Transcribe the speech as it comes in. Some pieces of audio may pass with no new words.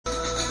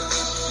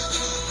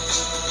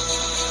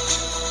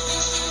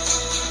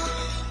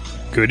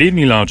Good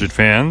evening, Lounged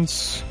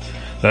fans.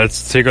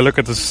 Let's take a look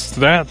at the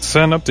stats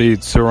and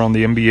updates around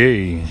the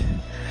NBA.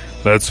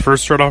 Let's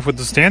first start off with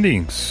the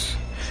standings.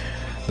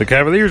 The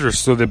Cavaliers are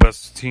still the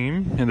best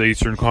team in the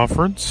Eastern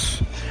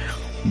Conference,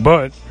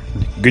 but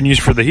good news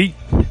for the Heat.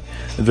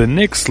 The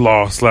Knicks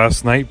lost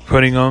last night,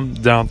 putting them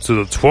down to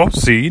the 12th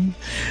seed.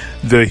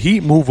 The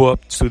Heat move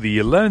up to the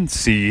 11th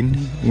seed,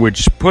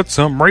 which puts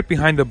them right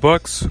behind the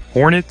Bucks,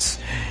 Hornets,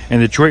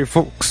 and Detroit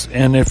folks.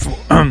 And if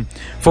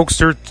folks,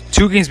 they're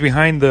 2 games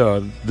behind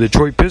the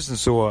Detroit Pistons,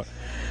 so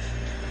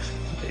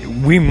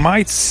we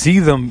might see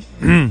them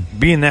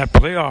be in that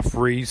playoff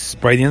race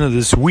by the end of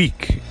this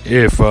week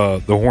if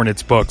the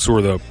Hornets, Bucks,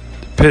 or the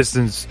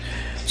Pistons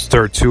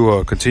start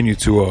to continue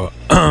to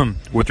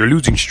with their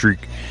losing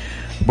streak.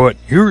 But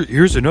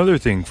here's another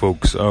thing,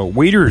 folks.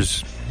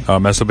 Waiters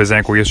messed up his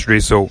ankle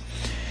yesterday, so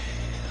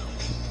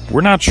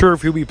we're not sure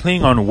if he'll be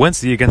playing on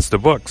Wednesday against the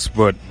Bucks.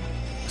 But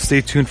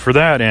stay tuned for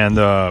that. And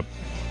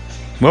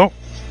well,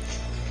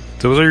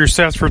 those are your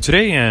stats for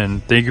today.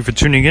 And thank you for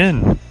tuning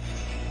in.